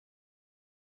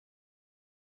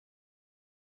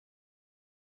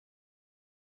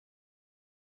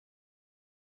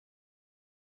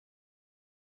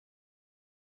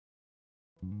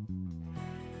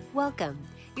Welcome.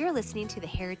 You're listening to the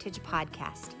Heritage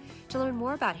Podcast. To learn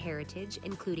more about Heritage,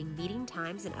 including meeting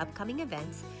times and upcoming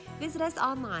events, visit us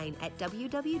online at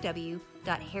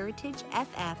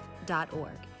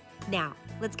www.heritageff.org. Now,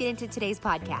 let's get into today's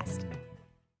podcast.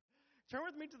 Turn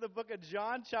with me to the book of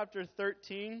John chapter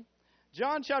 13.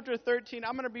 John chapter 13,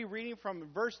 I'm going to be reading from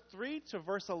verse 3 to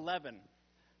verse 11.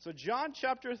 So John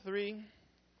chapter 13,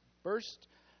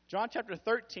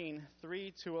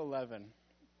 3 to 11.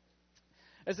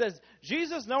 It says,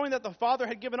 Jesus, knowing that the Father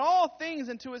had given all things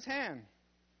into his hand,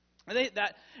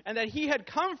 and that he had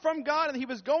come from God and he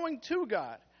was going to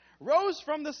God, rose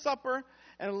from the supper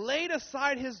and laid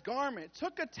aside his garment,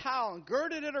 took a towel and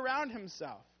girded it around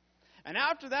himself. And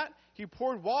after that, he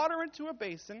poured water into a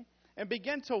basin and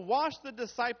began to wash the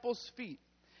disciples' feet.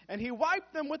 And he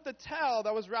wiped them with the towel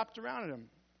that was wrapped around him.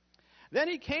 Then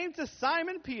he came to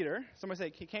Simon Peter. Somebody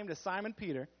say, he came to Simon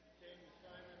Peter.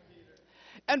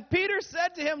 And Peter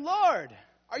said to him, Lord,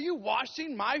 are you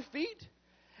washing my feet?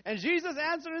 And Jesus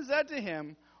answered and said to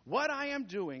him, what I am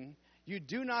doing you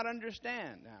do not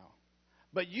understand now,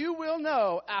 but you will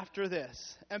know after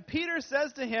this. And Peter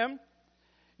says to him,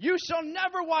 you shall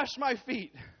never wash my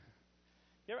feet.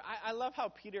 I love how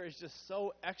Peter is just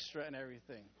so extra in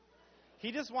everything.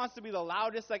 He just wants to be the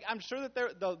loudest. Like, I'm sure that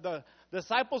the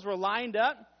disciples were lined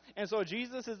up. And so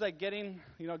Jesus is like going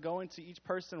to each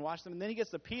person, wash them. And then he gets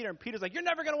to Peter, and Peter's like, you're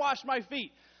never going to wash my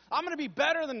feet. I'm going to be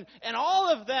better than all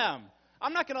of them.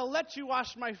 I'm not going to let you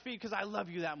wash my feet because I love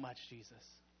you that much, Jesus.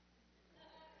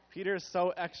 Peter is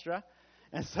so extra.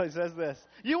 And so he says this,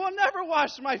 you will never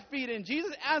wash my feet. And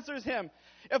Jesus answers him,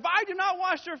 if I do not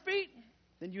wash your feet,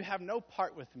 then you have no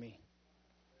part with me.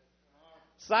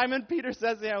 Simon Peter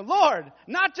says to him, Lord,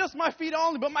 not just my feet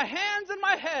only, but my hands and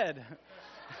my head.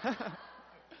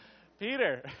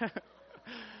 Peter,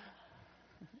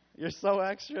 you're so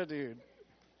extra, dude.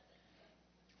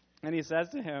 And he says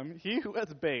to him, he who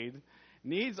has bathed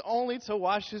needs only to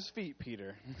wash his feet,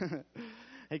 Peter.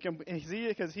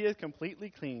 Because he is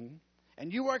completely clean.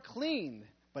 And you are clean,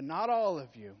 but not all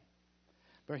of you.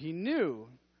 For he knew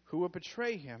who would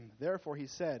betray him. Therefore he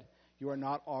said, you are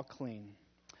not all clean.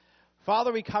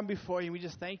 Father, we come before you. We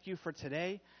just thank you for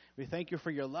today. We thank you for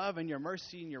your love and your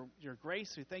mercy and your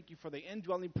grace. We thank you for the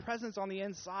indwelling presence on the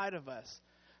inside of us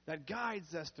that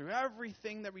guides us through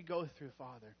everything that we go through,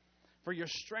 Father. For your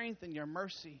strength and your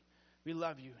mercy, we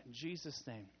love you. In Jesus'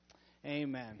 name,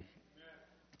 amen.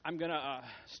 I'm going to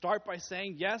start by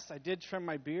saying, yes, I did trim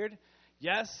my beard.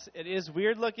 Yes, it is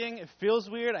weird looking. It feels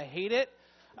weird. I hate it.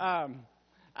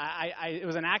 It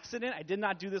was an accident. I did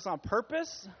not do this on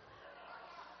purpose.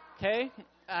 Okay,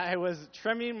 I was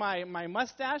trimming my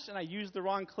mustache, and I used the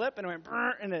wrong clip, and it went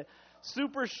in a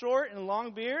super short and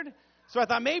long beard. So I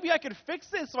thought maybe I could fix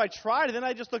it, so I tried, and then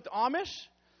I just looked Amish.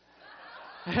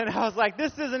 And I was like,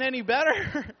 this isn't any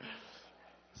better.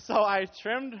 So I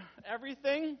trimmed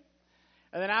everything,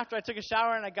 and then after I took a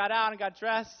shower, and I got out and got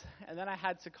dressed, and then I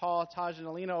had to call Taj and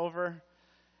Alina over,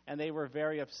 and they were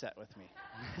very upset with me.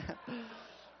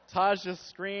 Taj just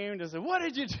screamed and said, what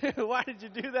did you do? Why did you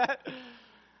do that?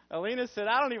 Alina said,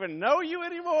 I don't even know you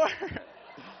anymore.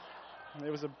 It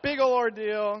was a big old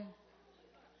ordeal.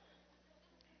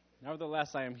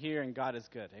 Nevertheless, I am here, and God is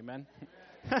good. Amen?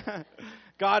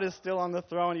 God is still on the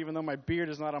throne, even though my beard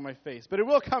is not on my face. But it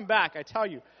will come back, I tell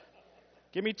you.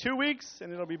 Give me 2 weeks,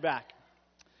 and it'll be back.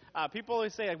 People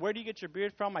always say, like, where do you get your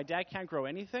beard from? My dad can't grow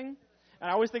anything. And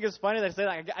I always think it's funny that I say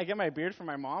that I get my beard from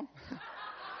my mom.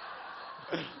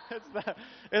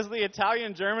 It's the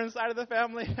Italian-German side of the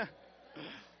family.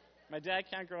 My dad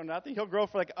can't grow nothing. He'll grow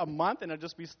for like a month, and it'll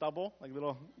just be stubble, like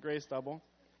little gray stubble.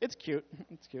 It's cute.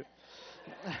 It's cute.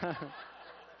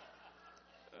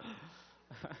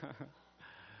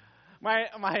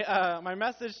 My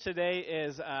message today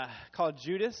is called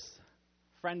Judas,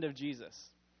 Friend of Jesus.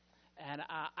 And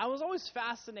I was always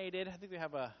fascinated. I think we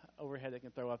have a overhead they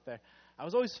can throw up there. I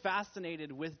was always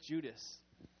fascinated with Judas.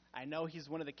 I know he's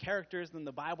one of the characters in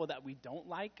the Bible that we don't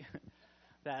like.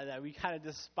 that we kind of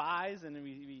despise, and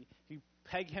we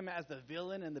peg him as the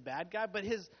villain and the bad guy. But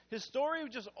his story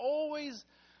just always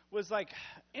was, like,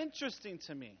 interesting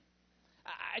to me.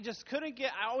 I just couldn't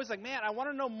I always like, man, I want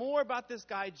to know more about this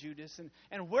guy Judas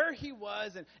and where he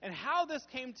was and how this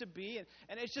came to be.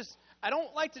 And it's just, I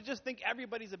don't like to just think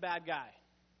everybody's a bad guy.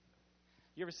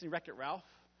 You ever seen Wreck-It Ralph?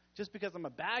 Just because I'm a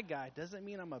bad guy doesn't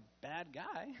mean I'm a bad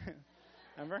guy.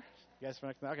 Remember? You guys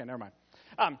from okay, never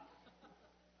mind.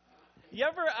 You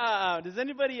ever, does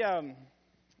anybody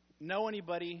know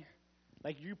anybody,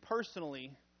 like you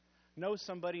personally, know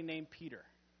somebody named Peter?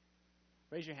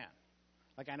 Raise your hand.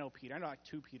 Like, I know Peter. I know like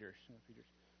two Peters.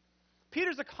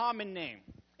 Peter's a common name.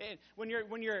 when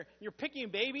you're picking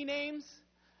baby names,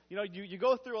 you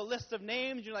go through a list of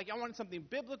names. You're like, I want something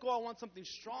biblical. I want something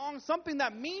strong, something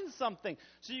that means something.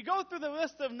 So you go through the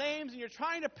list of names, and you're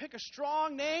trying to pick a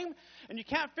strong name, and you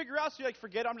can't figure out. So you're like,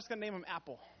 forget it. I'm just going to name him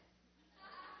Apple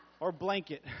or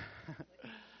Blanket.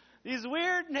 These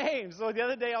weird names. So the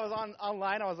other day I was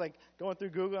online. I was like going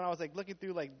through Google, and I was like looking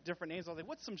through like different names. I was like,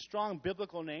 what's some strong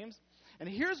biblical names? And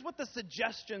here's what the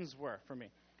suggestions were for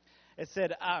me. It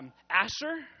said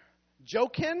Asher,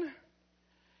 Jokin,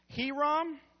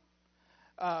 Hiram,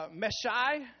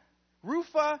 Meshai,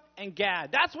 Rufa, and Gad.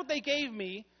 That's what they gave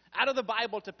me out of the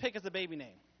Bible to pick as a baby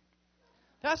name.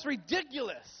 That's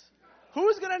ridiculous.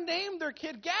 Who's going to name their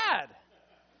kid Gad?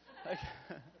 Like,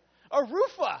 or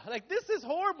Rufa. Like, this is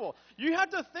horrible. You have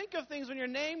to think of things when you're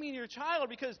naming your child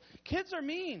because kids are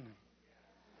mean.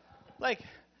 Like,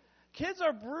 kids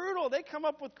are brutal. They come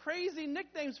up with crazy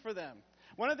nicknames for them.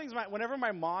 One of the things, whenever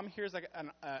my mom hears like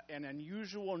an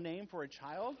unusual name for a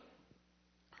child,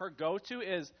 her go-to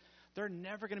is, they're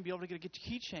never going to be able to get a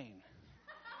keychain.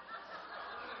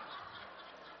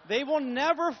 They will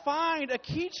never find a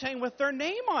keychain with their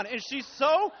name on it. And she's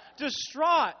so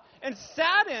distraught and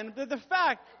saddened with the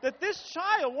fact that this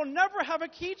child will never have a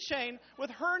keychain with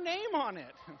her name on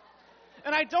it.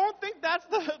 And I don't think that's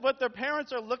what their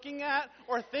parents are looking at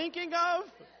or thinking of.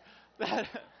 That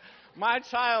my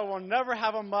child will never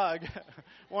have a mug,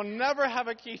 will never have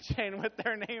a keychain with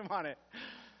their name on it.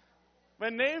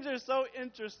 But names are so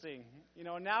interesting.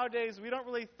 Nowadays we don't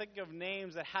really think of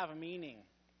names that have a meaning,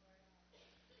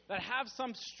 that have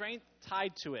some strength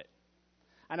tied to it.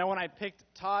 I know when I picked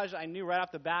Taj, I knew right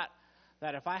off the bat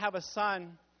that if I have a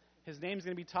son, his name's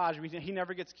going to be Taj. He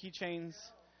never gets keychains.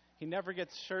 He never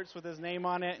gets shirts with his name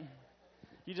on it.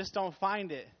 You just don't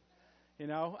find it.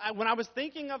 When I was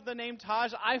thinking of the name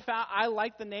Taj, I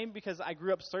liked the name because I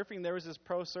grew up surfing. There was this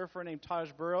pro surfer named Taj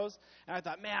Burrows, and I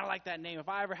thought, man, I like that name. If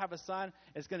I ever have a son,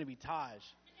 it's going to be Taj.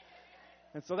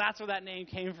 And so that's where that name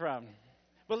came from.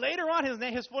 But later on,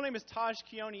 his full name is Taj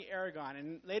Keone Aragon.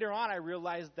 And later on, I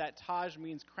realized that Taj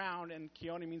means crown and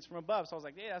Keone means from above. So I was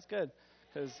like, hey, that's good.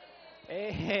 Because,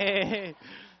 hey,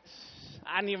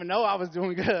 I didn't even know I was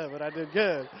doing good, but I did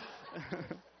good.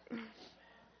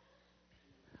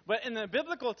 But in the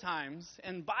biblical times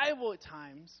and Bible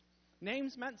times,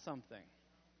 names meant something.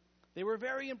 They were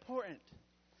very important.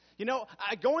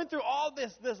 Going through all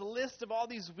this list of all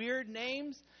these weird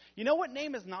names, you know what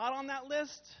name is not on that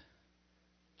list?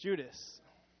 Judas.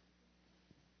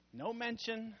 No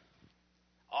mention.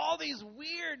 All these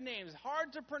weird names,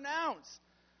 hard to pronounce.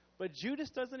 But Judas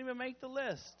doesn't even make the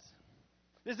list.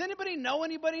 Does anybody know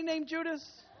anybody named Judas?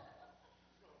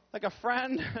 Like a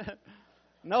friend?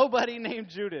 Nobody named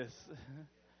Judas.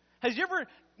 Has you ever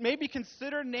maybe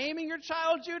considered naming your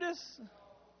child Judas?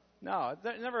 No,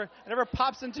 it never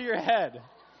pops into your head.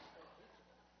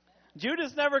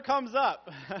 Judas never comes up.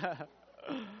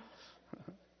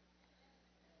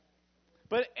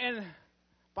 But in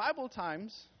Bible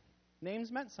times,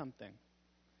 names meant something.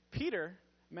 Peter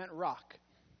meant rock.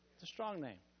 It's a strong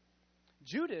name.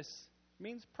 Judas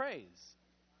means praise.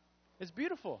 It's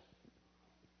beautiful.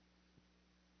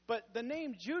 But the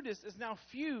name Judas is now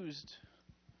fused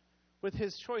with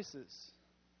his choices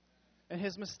and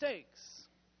his mistakes.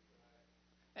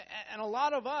 And a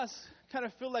lot of us kind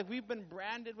of feel like we've been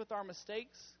branded with our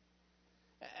mistakes.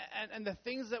 And the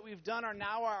things that we've done are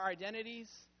now our identities.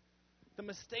 The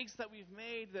mistakes that we've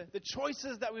made, the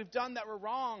choices that we've done that were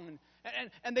wrong.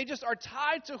 And they just are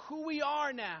tied to who we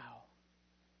are now.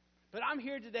 But I'm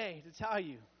here today to tell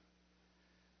you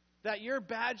that your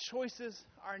bad choices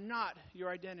are not your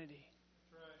identity.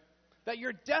 That's right. That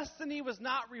your destiny was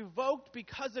not revoked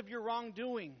because of your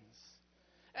wrongdoings.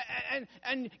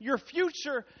 And your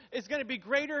future is going to be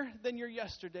greater than your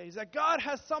yesterdays. That God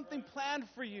has something planned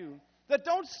for you. That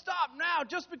don't stop now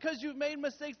just because you've made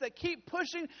mistakes. That keep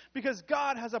pushing because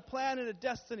God has a plan and a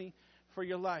destiny for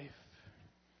your life.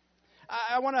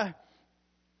 I want to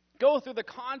go through the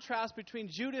contrast between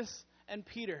Judas and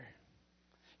Peter.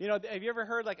 Have you ever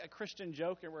heard like a Christian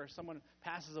joke where someone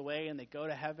passes away and they go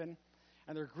to heaven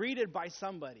and they're greeted by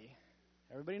somebody?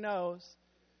 Everybody knows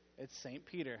it's St.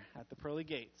 Peter at the pearly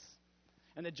gates.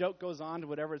 And the joke goes on to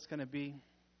whatever it's going to be.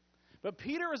 But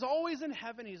Peter is always in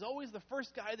heaven. He's always the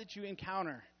first guy that you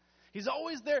encounter. He's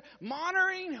always there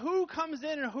monitoring who comes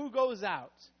in and who goes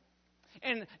out.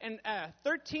 And in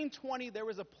 1320, there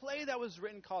was a play that was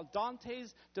written called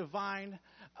Dante's Divine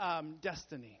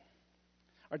Destiny.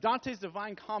 Or Dante's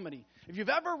Divine Comedy. If you've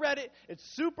ever read it, it's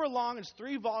super long. It's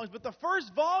 3 volumes. But the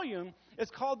first volume is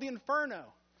called The Inferno.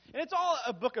 And it's all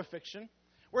a book of fiction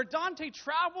where Dante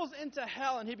travels into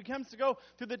hell and he begins to go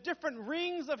through the different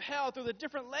rings of hell, through the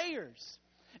different layers.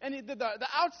 And the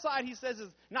outside, he says, is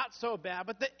not so bad,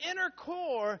 but the inner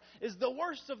core is the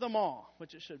worst of them all,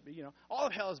 which it should be. All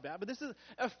of hell is bad, but this is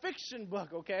a fiction book,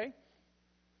 okay?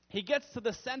 He gets to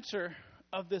the center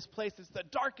of this place. It's the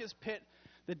darkest pit,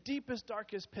 the deepest,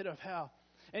 darkest pit of hell.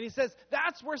 And he says,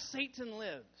 that's where Satan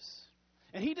lives.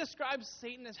 And he describes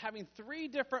Satan as having 3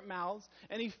 different mouths,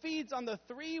 and he feeds on the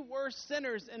 3 worst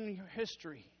sinners in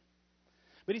history.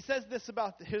 But he says this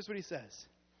here's what he says.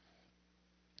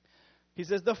 He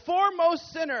says, the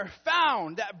foremost sinner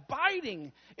found that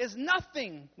biting is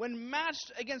nothing when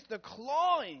matched against the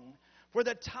clawing, for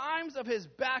the times of his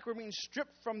back were being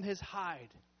stripped from his hide.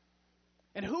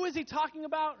 And who is he talking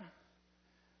about?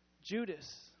 Judas.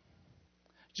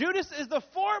 Judas is the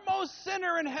foremost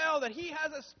sinner in hell, that he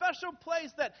has a special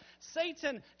place that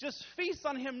Satan just feasts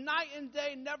on him night and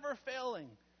day, never failing.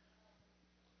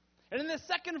 And in the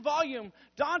second volume,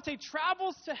 Dante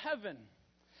travels to heaven.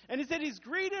 And he said he's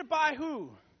greeted by who?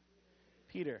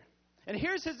 Peter. And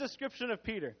here's his description of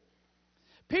Peter.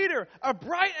 Peter, a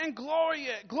bright and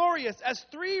glorious as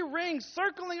 3 rings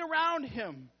circling around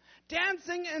him,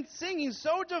 dancing and singing,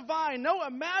 so divine, no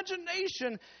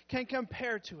imagination can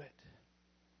compare to it.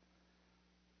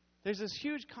 There's this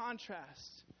huge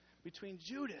contrast between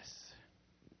Judas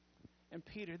and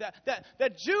Peter.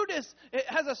 That Judas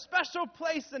has a special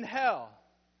place in hell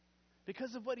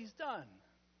because of what he's done.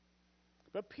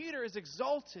 But Peter is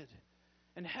exalted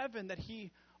in heaven, that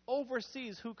he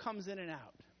oversees who comes in and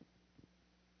out.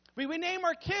 We name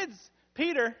our kids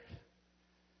Peter.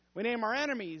 We name our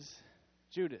enemies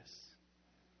Judas.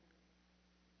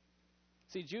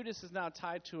 See, Judas is now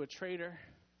tied to a traitor,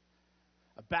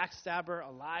 a backstabber,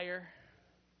 a liar,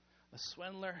 a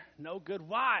swindler, no good.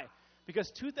 Why?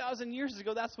 Because 2,000 years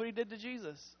ago, that's what he did to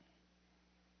Jesus.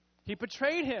 He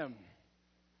betrayed him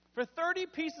for 30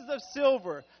 pieces of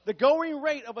silver, the going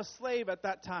rate of a slave at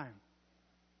that time.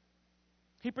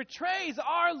 He betrays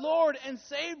our Lord and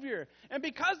Savior, and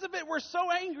because of it, we're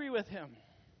so angry with him.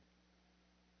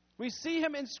 We see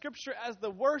him in Scripture as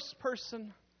the worst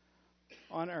person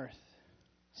on earth,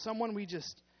 someone we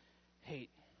just hate.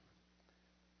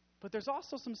 But there's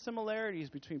also some similarities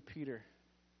between Peter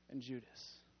and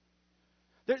Judas.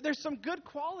 There's some good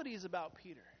qualities about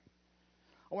Peter.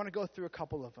 I want to go through a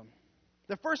couple of them.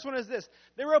 The first one is this.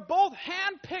 They were both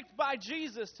handpicked by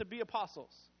Jesus to be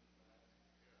apostles.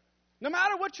 No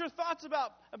matter what your thoughts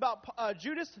about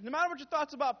Judas, no matter what your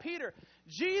thoughts about Peter,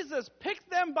 Jesus picked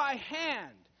them by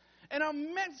hand. And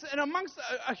amongst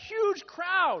a huge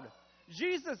crowd,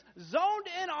 Jesus zoned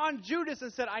in on Judas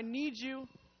and said, I need you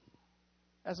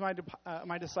as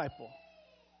my disciple,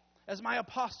 as my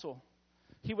apostle.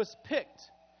 He was picked,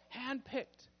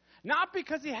 handpicked. Not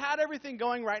because he had everything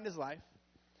going right in his life.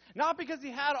 Not because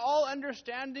he had all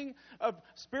understanding of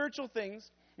spiritual things.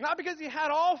 Not because he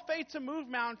had all faith to move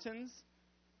mountains.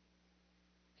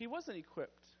 He wasn't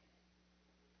equipped.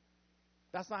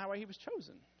 That's not how he was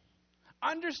chosen.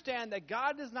 Understand that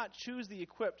God does not choose the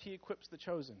equipped. He equips the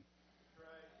chosen.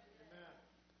 Right. Amen.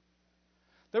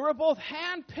 They were both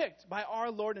handpicked by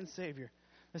our Lord and Savior.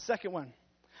 The second one.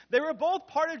 They were both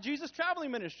part of Jesus'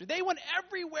 traveling ministry. They went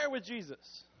everywhere with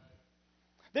Jesus.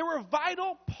 They were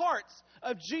vital parts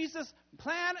of Jesus'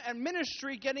 plan and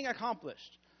ministry getting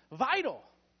accomplished. Vital.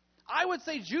 I would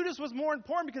say Judas was more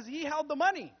important because he held the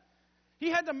money. He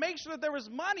had to make sure that there was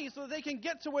money so that they can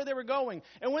get to where they were going.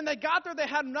 And when they got there, they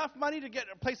had enough money to get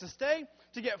a place to stay,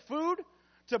 to get food,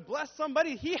 to bless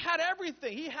somebody. He had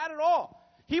everything. He had it all.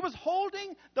 He was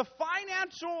holding the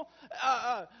financial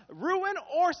ruin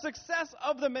or success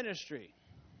of the ministry.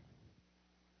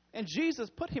 And Jesus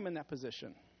put him in that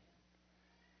position.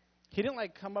 He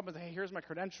didn't come up and say, hey, here's my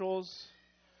credentials.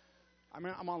 I'm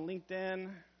on LinkedIn.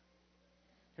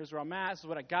 Here's where I'm at. This is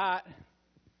what I got.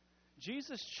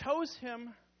 Jesus chose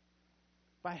him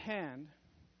by hand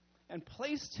and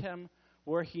placed him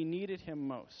where he needed him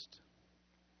most.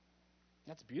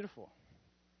 That's beautiful.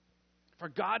 For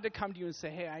God to come to you and say,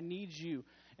 hey, I need you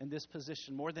in this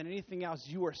position. More than anything else,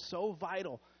 you are so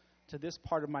vital to this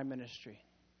part of my ministry.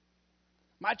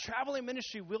 My traveling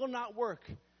ministry will not work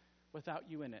without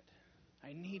you in it.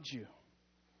 I need you.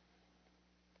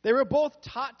 They were both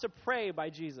taught to pray by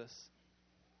Jesus.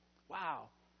 Wow.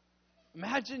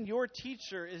 Imagine your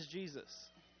teacher is Jesus.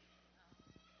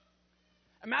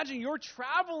 Imagine you're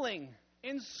traveling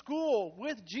in school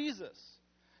with Jesus.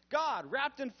 God,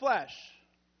 wrapped in flesh,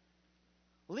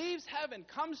 leaves heaven,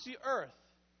 comes to earth,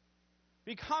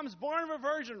 becomes born of a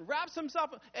virgin, wraps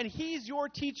himself, and he's your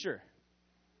teacher.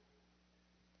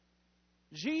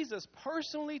 Jesus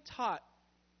personally taught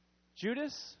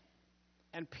Judas,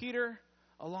 and Peter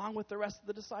along with the rest of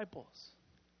the disciples.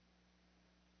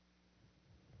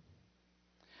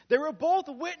 They were both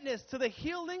witness to the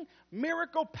healing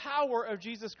miracle power of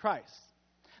Jesus Christ.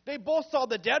 They both saw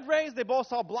the dead raised. They both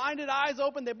saw blinded eyes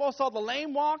open. They both saw the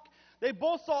lame walk. They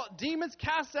both saw demons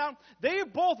cast out. They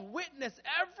both witnessed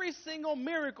every single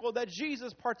miracle that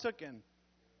Jesus partook in.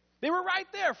 They were right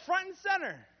there, front and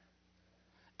center,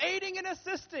 aiding and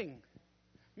assisting,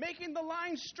 making the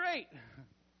line straight.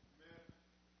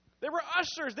 They were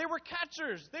ushers. They were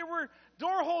catchers. They were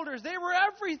door holders. They were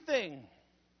everything.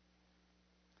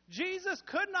 Jesus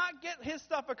could not get his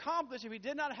stuff accomplished if he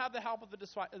did not have the help of the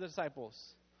disciples.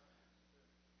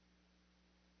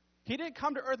 He didn't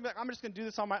come to earth and be like, I'm just going to do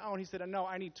this on my own. He said, no,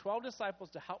 I need 12 disciples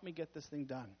to help me get this thing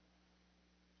done.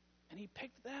 And he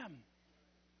picked them.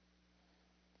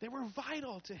 They were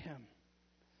vital to him.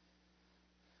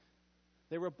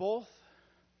 They were both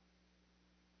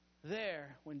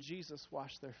there when Jesus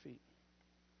washed their feet.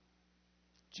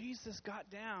 Jesus got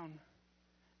down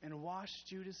and washed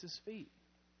Judas's feet.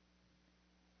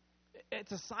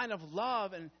 It's a sign of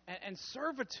love and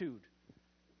servitude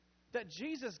that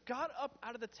Jesus got up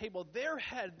out of the table, their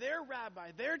head, their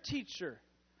rabbi, their teacher,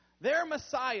 their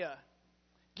Messiah,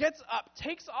 gets up,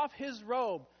 takes off his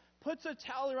robe, puts a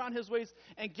towel around his waist,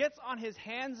 and gets on his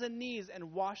hands and knees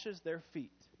and washes their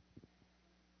feet.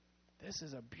 This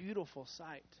is a beautiful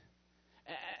sight.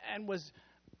 And was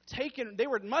taken,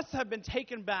 must have been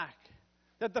taken back.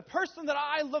 That the person that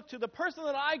I look to, the person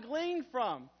that I glean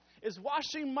from, is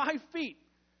washing my feet.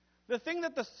 The thing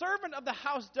that the servant of the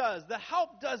house does, the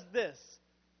help does this.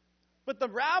 But the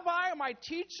rabbi, my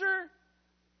teacher,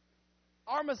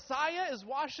 our Messiah is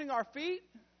washing our feet.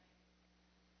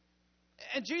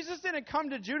 And Jesus didn't come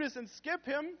to Judas and skip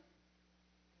him.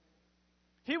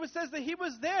 Says that he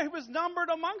was there. He was numbered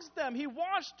amongst them. He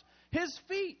washed his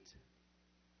feet.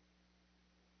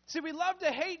 See, we love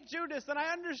to hate Judas, and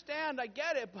I understand, I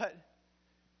get it, but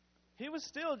he was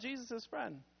still Jesus'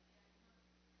 friend.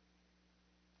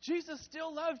 Jesus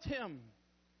still loved him.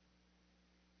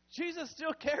 Jesus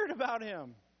still cared about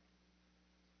him.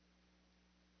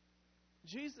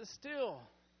 Jesus still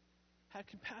had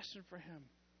compassion for him,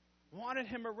 wanted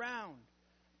him around,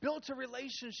 built a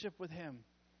relationship with him.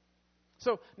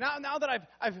 So now that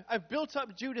I've built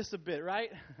up Judas a bit,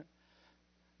 right?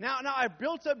 Now I've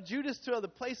built up Judas to the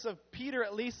place of Peter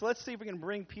at least. So let's see if we can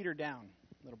bring Peter down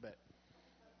a little bit.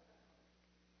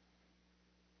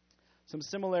 Some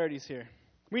similarities here.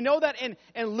 We know that in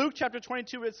Luke chapter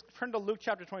 22, let's turn to Luke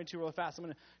chapter 22 real fast. I'm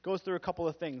going to go through a couple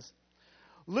of things.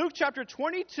 Luke chapter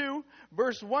 22,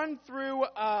 verse 1 through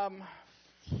 5.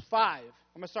 I'm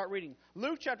going to start reading.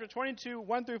 Luke chapter 22,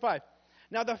 1 through 5.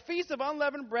 Now the feast of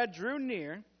unleavened bread drew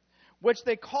near, which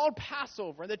they called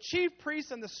Passover. And the chief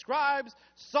priests and the scribes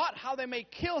sought how they may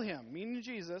kill him, meaning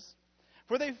Jesus,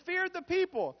 for they feared the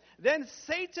people. Then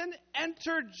Satan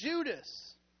entered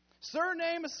Judas,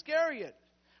 surnamed Iscariot,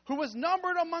 who was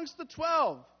numbered amongst the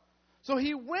 12. So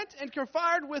he went and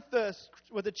conferred with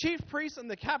the chief priests and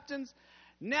the captains.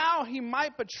 Now he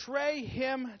might betray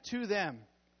him to them.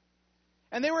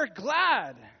 And they were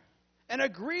glad and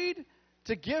agreed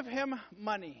to give him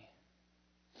money.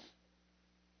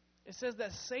 It says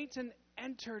that Satan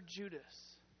entered Judas.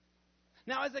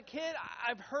 Now, as a kid,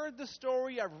 I've heard the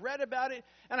story, I've read about it,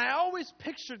 and I always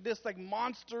pictured this like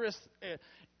monstrous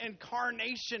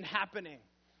incarnation happening.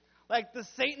 Like the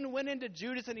Satan went into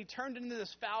Judas and he turned into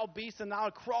this foul beast and now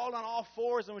crawled on all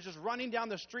fours and was just running down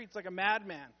the streets like a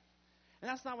madman. And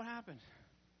that's not what happened.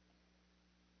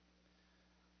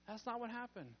 That's not what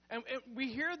happened. And we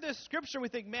hear this scripture and we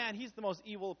think, man, he's the most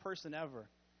evil person ever.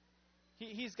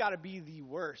 He's got to be the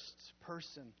worst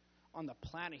person on the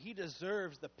planet. He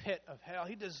deserves the pit of hell.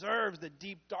 He deserves the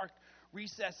deep, dark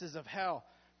recesses of hell.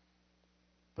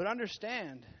 But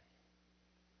understand,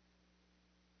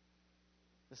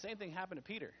 the same thing happened to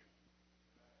Peter.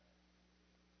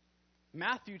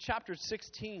 Matthew chapter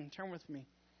 16. Turn with me.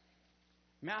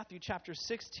 Matthew chapter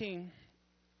 16.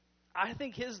 I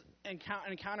think his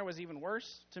encounter was even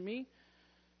worse to me.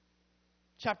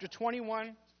 Chapter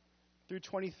 21 through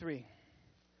 23.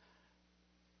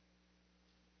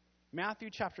 Matthew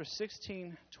chapter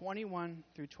 16, 21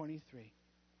 through 23.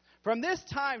 From this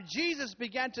time, Jesus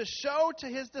began to show to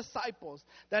his disciples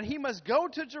that he must go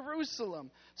to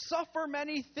Jerusalem, suffer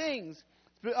many things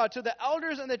to the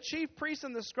elders and the chief priests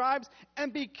and the scribes,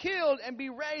 and be killed and be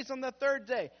raised on the third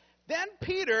day. Then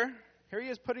Peter, here he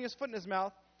is putting his foot in his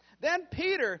mouth, then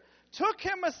Peter took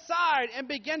him aside and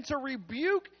began to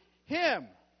rebuke him.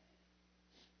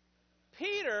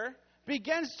 Peter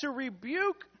begins to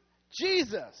rebuke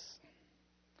Jesus,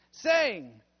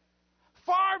 saying,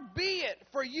 far be it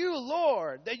for you,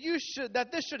 Lord,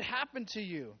 that this should happen to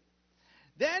you.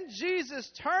 Then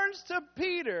Jesus turns to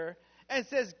Peter and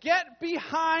says, get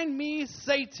behind me,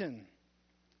 Satan.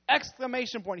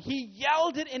 Exclamation point. He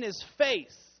yelled it in his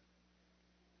face.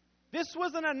 This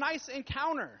wasn't a nice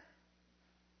encounter.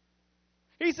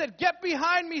 He said, get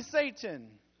behind me, Satan.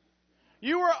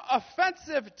 You are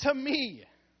offensive to me.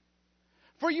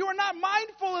 For you are not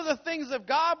mindful of the things of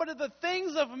God, but of the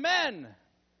things of men.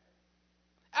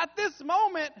 At this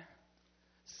moment,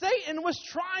 Satan was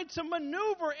trying to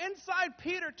maneuver inside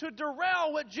Peter to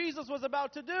derail what Jesus was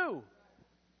about to do.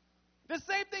 The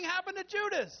same thing happened to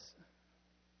Judas.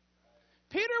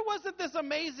 Peter wasn't this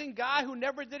amazing guy who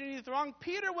never did anything wrong.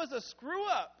 Peter was a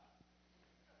screw-up.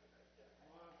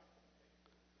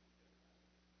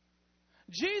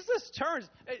 Jesus turns.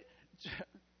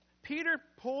 Peter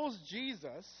pulls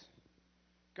Jesus,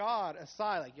 God,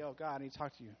 aside, like, yo, God, I need to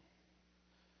talk to you.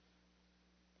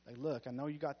 Like, look, I know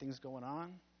you got things going on.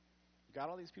 You got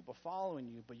all these people following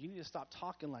you, but you need to stop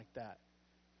talking like that.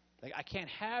 Like, I can't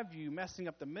have you messing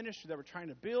up the ministry that we're trying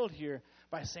to build here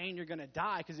by saying you're going to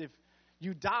die, because if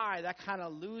you die, that kind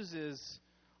of loses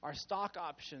our stock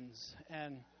options.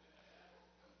 And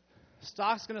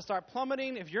stock's going to start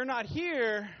plummeting. If you're not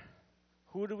here,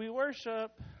 who do we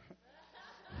worship?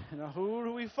 Who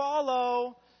do we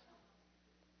follow?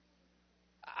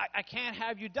 I can't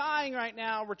have you dying right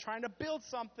now. We're trying to build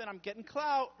something. I'm getting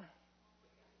clout.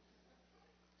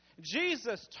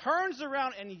 Jesus turns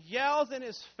around and yells in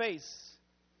his face,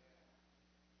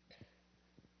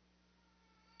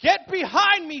 get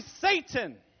behind me,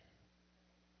 Satan.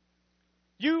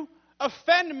 You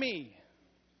offend me.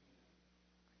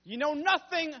 You know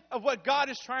nothing of what God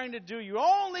is trying to do. You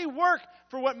only work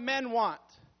for what men want.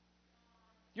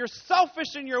 You're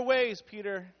selfish in your ways,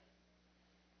 Peter.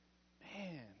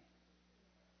 Man.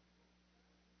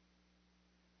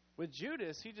 With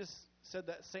Judas, he just said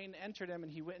that Satan entered him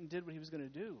and he went and did what he was going to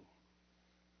do.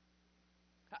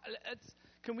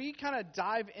 Can we kind of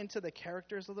dive into the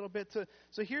characters a little bit?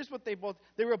 So here's what they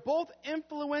were both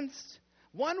influenced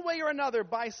one way or another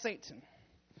by Satan.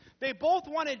 They both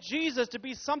wanted Jesus to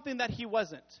be something that he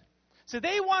wasn't. So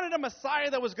they wanted a Messiah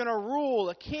that was going to rule,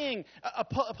 a king, a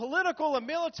political, a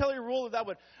military ruler that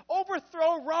would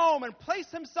overthrow Rome and place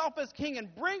himself as king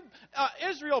and bring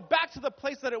Israel back to the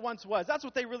place that it once was. That's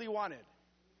what they really wanted.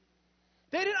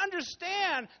 They didn't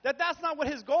understand that that's not what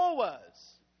his goal was.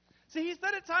 See, he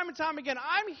said it time and time again,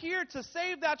 I'm here to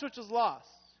save that which is lost.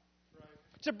 Right.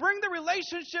 To bring the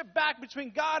relationship back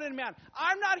between God and man.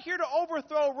 I'm not here to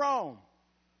overthrow Rome.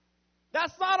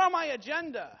 That's not on my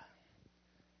agenda.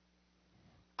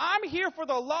 I'm here for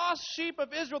the lost sheep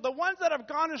of Israel, the ones that have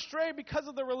gone astray because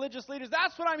of the religious leaders.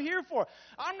 That's what I'm here for.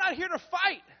 I'm not here to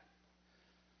fight.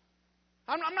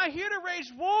 I'm not here to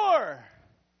wage war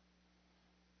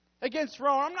against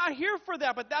Rome. I'm not here for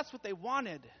that, but that's what they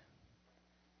wanted.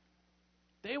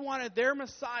 They wanted their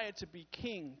Messiah to be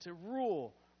king, to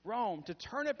rule Rome, to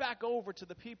turn it back over to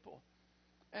the people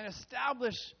and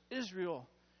establish Israel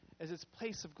as its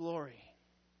place of glory.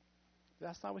 But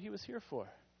that's not what he was here for.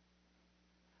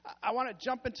 I want to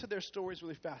jump into their stories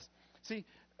really fast. See,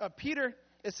 Peter,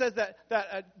 it says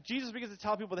that Jesus begins to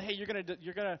tell people that, hey, you're going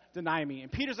to deny me.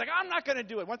 And Peter's like, I'm not going to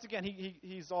do it. Once again,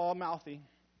 he's all mouthy.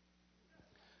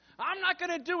 I'm not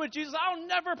going to do it, Jesus. I'll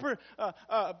never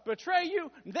betray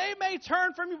you. They may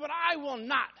turn from you, but I will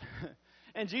not.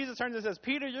 And Jesus turns and says,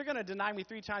 Peter, you're going to deny me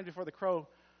 3 times before the crow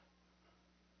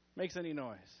makes any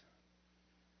noise.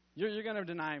 You're going to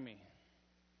deny me.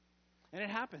 And it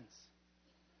happens.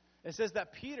 It says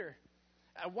that Peter,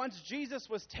 once Jesus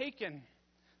was taken,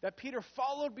 that Peter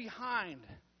followed behind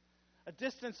a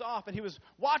distance off, and he was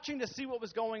watching to see what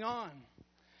was going on.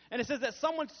 And it says that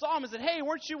someone saw him and said, hey,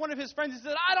 weren't you one of his friends? He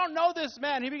said, I don't know this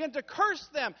man. He began to curse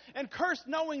them and curse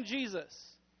knowing Jesus.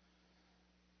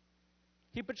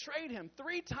 He betrayed him.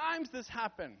 3 times this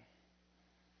happened.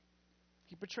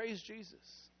 He betrays Jesus.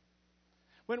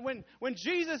 When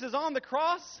Jesus is on the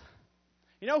cross,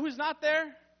 you know who's not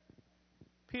there?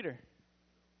 Peter.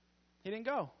 He didn't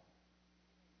go.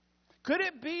 Could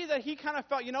it be that he kind of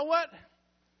felt, you know what?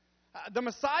 The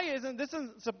Messiah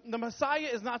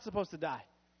is not supposed to die.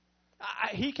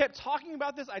 He kept talking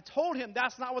about this. I told him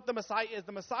that's not what the Messiah is.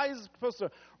 The Messiah is supposed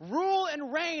to rule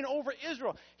and reign over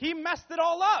Israel. He messed it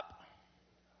all up.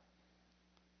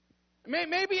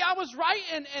 Maybe I was right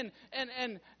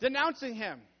in denouncing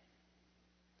him.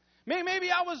 Maybe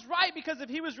I was right, because if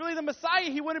he was really the Messiah,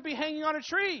 he wouldn't be hanging on a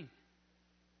tree.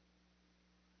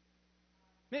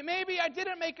 Maybe I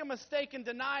didn't make a mistake in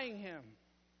denying him.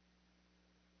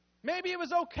 Maybe it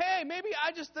was okay. Maybe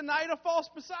I just denied a false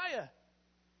Messiah.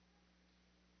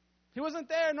 He wasn't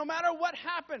there. No matter what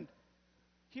happened,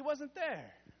 he wasn't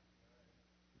there.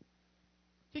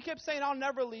 He kept saying, I'll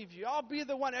never leave you. I'll be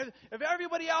the one. If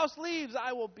everybody else leaves,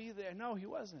 I will be there. No, he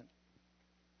wasn't.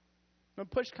 When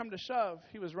push come to shove,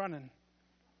 he was running.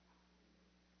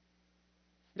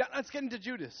 Now, let's get into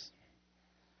Judas.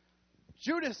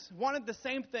 Judas wanted the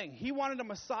same thing. He wanted a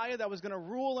Messiah that was going to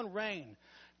rule and reign,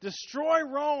 destroy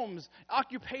Rome's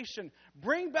occupation,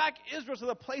 bring back Israel to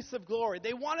the place of glory.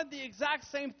 They wanted the exact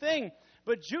same thing.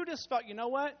 But Judas felt, you know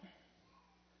what?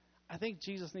 I think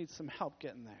Jesus needs some help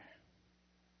getting there.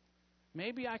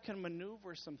 Maybe I can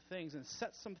maneuver some things and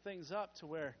set some things up to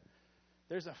where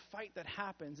there's a fight that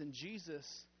happens and Jesus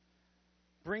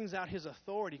brings out his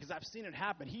authority, because I've seen it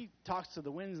happen. He talks to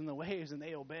the winds and the waves and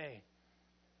they obey.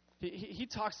 He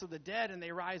talks to the dead and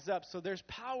they rise up. So there's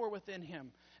power within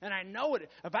him. And I know it.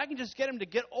 If I can just get him to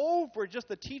get over just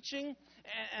the teaching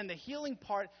and the healing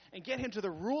part and get him to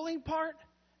the ruling part,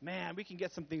 man, we can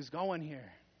get some things going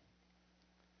here.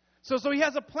 So he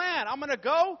has a plan. I'm going to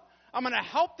go. I'm going to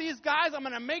help these guys. I'm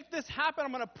going to make this happen.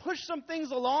 I'm going to push some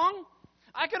things along.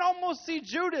 I can almost see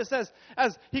Judas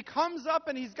as he comes up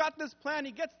and he's got this plan.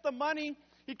 He gets the money.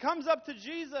 He comes up to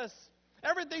Jesus.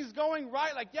 Everything's going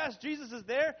right. Like, yes, Jesus is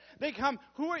there. They come.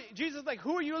 Jesus is like,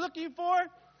 who are you looking for?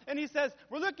 And he says,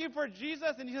 we're looking for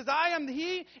Jesus. And he says, I am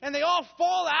he. And they all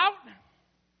fall out.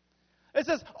 It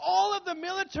says all of the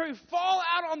military fall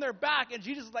out on their back. And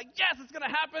Jesus is like, yes, it's going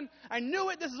to happen. I knew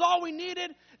it. This is all we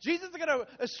needed. Jesus is going to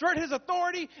assert his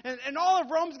authority. And all of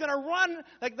Rome's going to run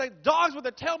like dogs with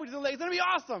their tail between their legs. It's going to be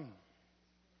awesome.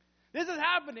 This is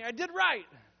happening. I did right.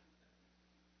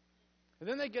 And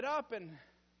then they get up and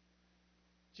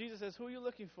Jesus says, who are you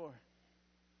looking for?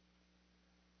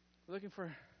 We're looking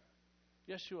for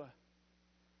Yeshua.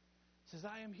 He says,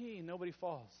 I am he. And nobody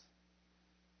falls.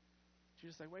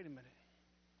 Jesus is like, wait a minute.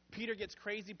 Peter gets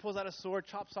crazy, pulls out a sword,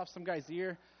 chops off some guy's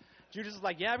ear. Judas is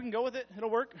like, yeah, we can go with it. It'll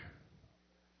work.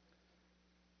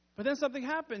 But then something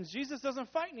happens. Jesus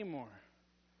doesn't fight anymore.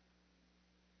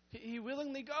 He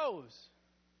willingly goes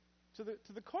to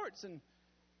the courts, and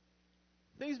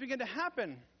things begin to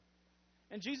happen.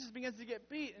 And Jesus begins to get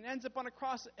beat and ends up on a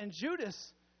cross. And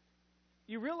Judas,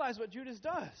 you realize what Judas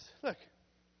does. Look,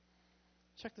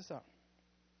 check this out.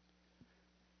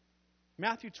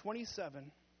 Matthew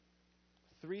 27,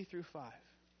 3 through 5.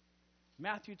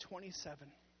 Matthew 27,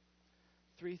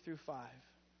 3 through 5.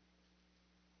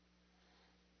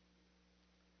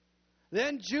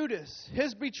 Then Judas,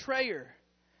 his betrayer,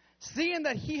 seeing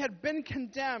that he had been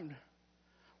condemned,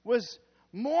 was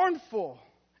mournful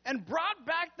and brought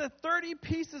back the 30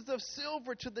 pieces of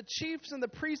silver to the chiefs and the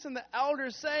priests and the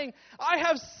elders, saying, I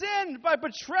have sinned by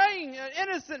betraying an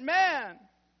innocent man.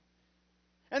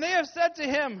 And they have said to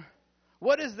him,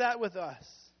 what is that with us?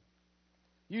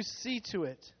 You see to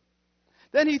it.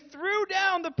 Then he threw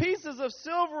down the pieces of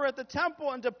silver at the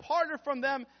temple and departed from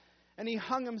them, and he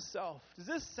hung himself. Does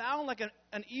this sound like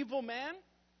an evil man?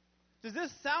 Does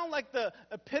this sound like the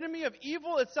epitome of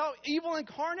evil itself, evil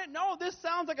incarnate? No, this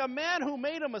sounds like a man who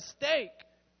made a mistake.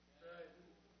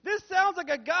 This sounds like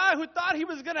a guy who thought he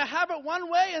was going to have it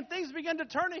one way and things began to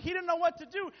turn and he didn't know what to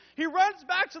do. He runs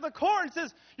back to the court and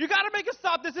says, you got to make a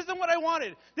stop. This isn't what I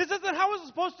wanted. This isn't how it was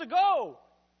supposed to go.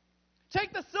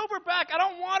 Take the silver back. I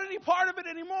don't want any part of it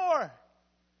anymore.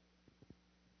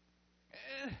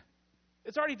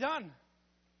 It's already done.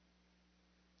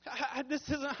 This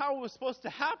isn't how it was supposed to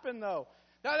happen, though.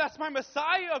 That's my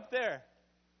Messiah up there.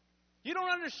 You don't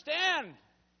understand.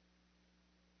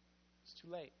 It's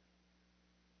too late.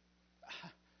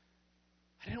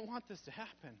 I didn't want this to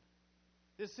happen.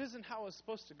 This isn't how it's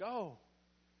supposed to go.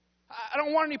 I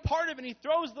don't want any part of it. And he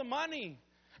throws the money.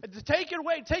 Take it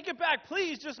away. Take it back.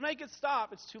 Please just make it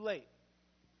stop. It's too late.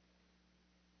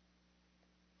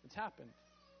 It's happened.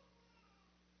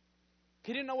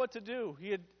 He didn't know what to do. He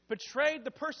had betrayed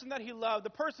the person that he loved, the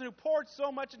person who poured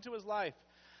so much into his life,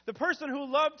 the person who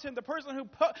loved him, the person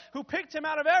who picked him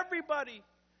out of everybody,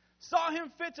 saw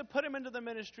him fit to put him into the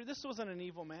ministry. This wasn't an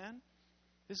evil man.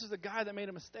 This is a guy that made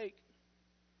a mistake.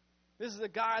 This is a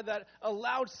guy that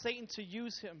allowed Satan to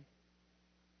use him.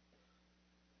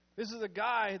 This is a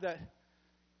guy that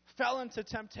fell into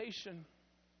temptation.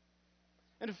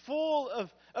 And full of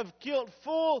guilt,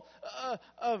 full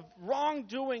of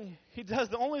wrongdoing, he does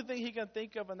the only thing he can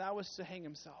think of, and that was to hang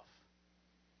himself.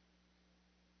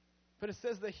 But it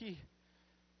says that he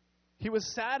was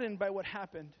saddened by what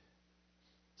happened.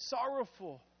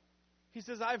 Sorrowful. He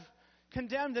says, I've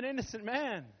condemned an innocent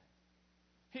man.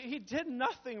 He did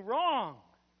nothing wrong.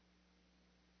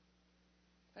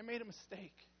 I made a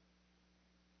mistake.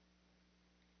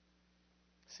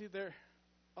 See, they're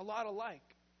a lot alike,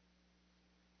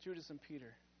 Judas and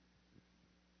Peter.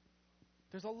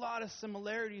 There's a lot of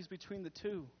similarities between the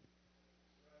two.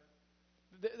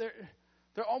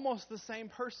 They're almost the same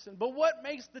person. But what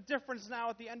makes the difference now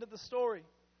at the end of the story?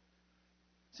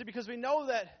 See, because we know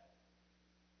that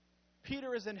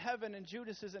Peter is in heaven and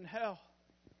Judas is in hell.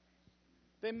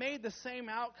 They made the same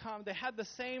outcome. They had the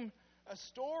same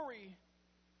story.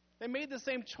 They made the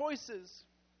same choices.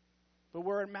 But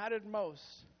where it mattered most,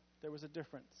 there was a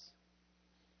difference.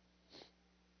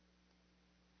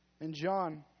 In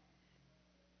John,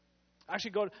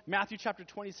 actually go to Matthew chapter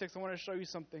 26. I want to show you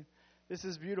something. This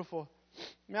is beautiful.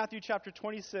 Matthew chapter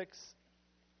 26.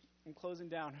 I'm closing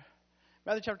down.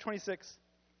 Matthew chapter 26,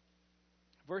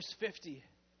 verse 50.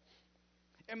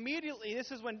 Immediately,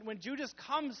 this is when Judas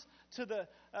comes to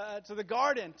the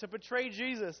garden to betray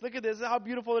Jesus. Look at this. This is how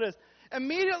beautiful it is.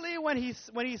 Immediately when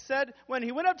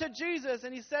he went up to Jesus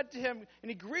and he said to him,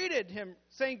 and he greeted him,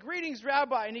 saying, "Greetings,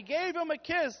 Rabbi," and he gave him a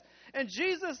kiss. And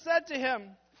Jesus said to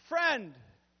him, "Friend,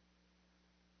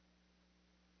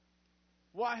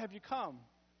 why have you come?"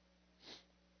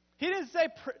 He didn't say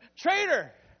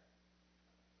traitor,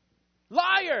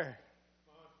 liar.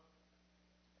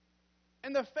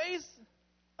 In the face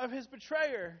of his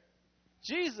betrayer,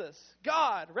 Jesus,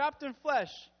 God, wrapped in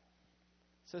flesh,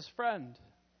 says, "Friend,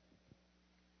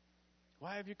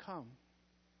 why have you come?"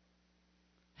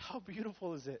 How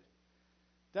beautiful is it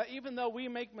that even though we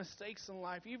make mistakes in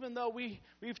life, even though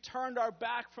we've turned our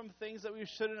back from things that we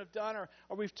shouldn't have done, or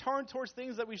we've turned towards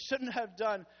things that we shouldn't have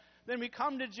done, then we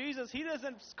come to Jesus. He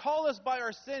doesn't call us by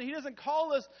our sin. He doesn't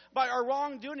call us by our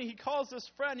wrongdoing. He calls us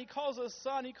friend. He calls us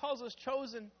son. He calls us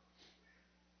chosen.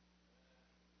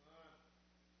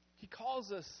 He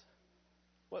calls us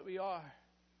what we are.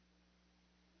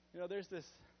 You know, there's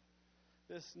this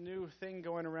new thing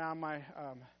going around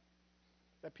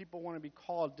that people want to be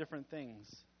called different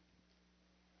things.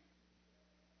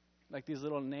 Like these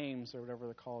little names or whatever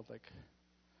they're called. Like,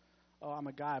 oh, I'm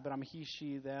a guy, but I'm he,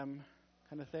 she, them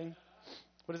kind of thing.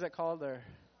 What is that called?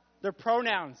 They're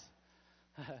pronouns.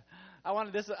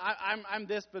 I'm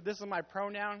this, but this is my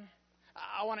pronoun.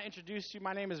 I want to introduce you.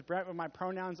 My name is Brent, but my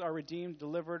pronouns are redeemed,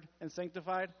 delivered, and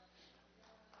sanctified.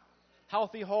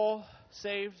 Healthy, whole,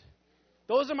 saved.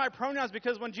 Those are my pronouns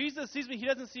because when Jesus sees me, he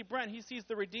doesn't see Brent. He sees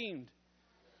the redeemed.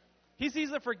 He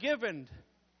sees the forgiven.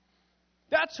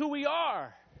 That's who we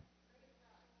are.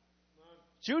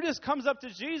 Judas comes up to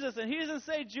Jesus, and he doesn't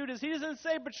say Judas. He doesn't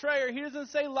say betrayer. He doesn't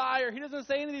say liar. He doesn't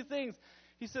say any of these things.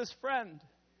 He says friend.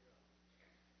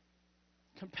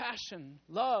 Compassion,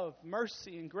 love,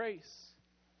 mercy, and grace.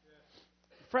 Yes.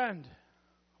 Friend,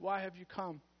 why have you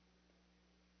come?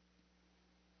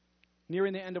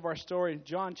 Nearing the end of our story,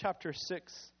 John chapter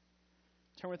 6.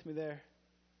 Turn with me there.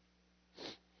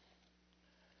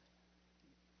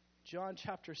 John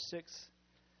chapter 6,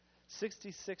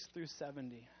 66 through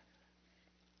 70.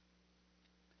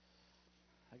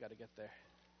 I got to get there.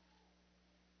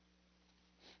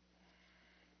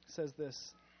 It says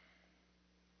this.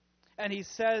 And he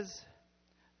says,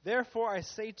 "Therefore I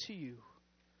say to you,"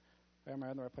 am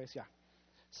I in the right place? Yeah.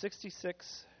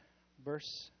 66,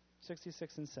 verse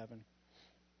 66 and 7.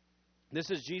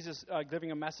 This is Jesus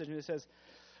giving a message, and it says,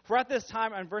 "For at this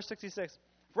time," on verse 66,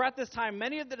 "For at this time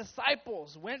many of the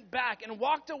disciples went back and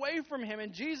walked away from him,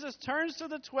 and Jesus turns to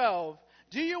the 12.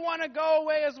 'Do you want to go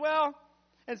away as well?'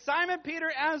 And Simon Peter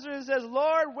answered and says,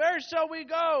 'Lord, where shall we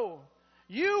go?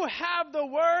 You have the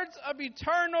words of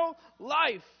eternal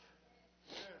life.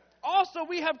 Also,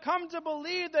 we have come to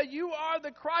believe that you are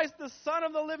the Christ, the Son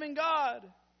of the living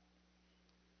God.'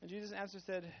 And Jesus answered and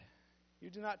said,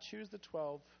 'You do not choose the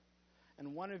 12,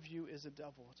 and one of you is a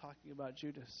devil,'" talking about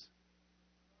Judas.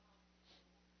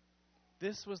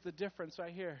 This was the difference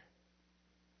right here.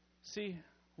 See,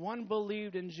 one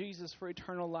believed in Jesus for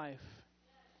eternal life.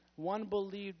 One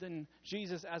believed in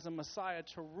Jesus as a Messiah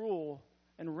to rule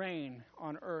and reign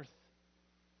on earth.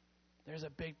 There's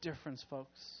a big difference,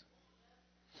 folks.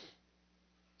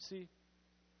 See,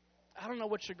 I don't know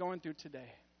what you're going through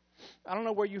today. I don't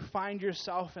know where you find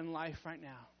yourself in life right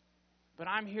now. But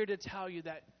I'm here to tell you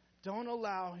that don't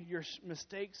allow your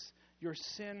mistakes, your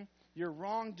sin, your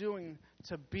wrongdoing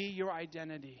to be your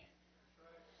identity.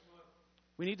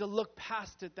 We need to look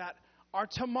past it, that our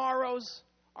tomorrows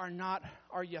are not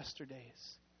our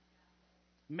yesterdays.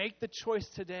 Make the choice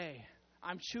today.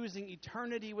 I'm choosing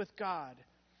eternity with God,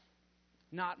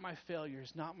 not my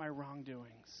failures, not my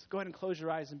wrongdoings. Go ahead and close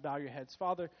your eyes and bow your heads.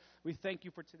 Father, we thank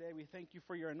you for today. We thank you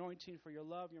for your anointing, for your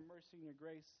love, your mercy, and your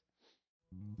grace.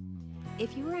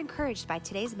 If you were encouraged by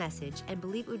today's message and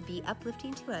believe it would be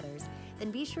uplifting to others, then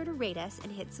be sure to rate us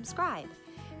and hit subscribe.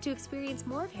 To experience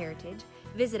more of Heritage,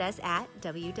 visit us at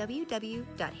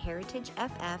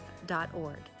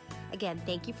www.heritageff.org. Again,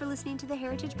 thank you for listening to the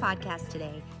Heritage Podcast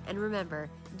today. And remember,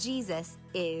 Jesus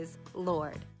is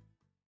Lord.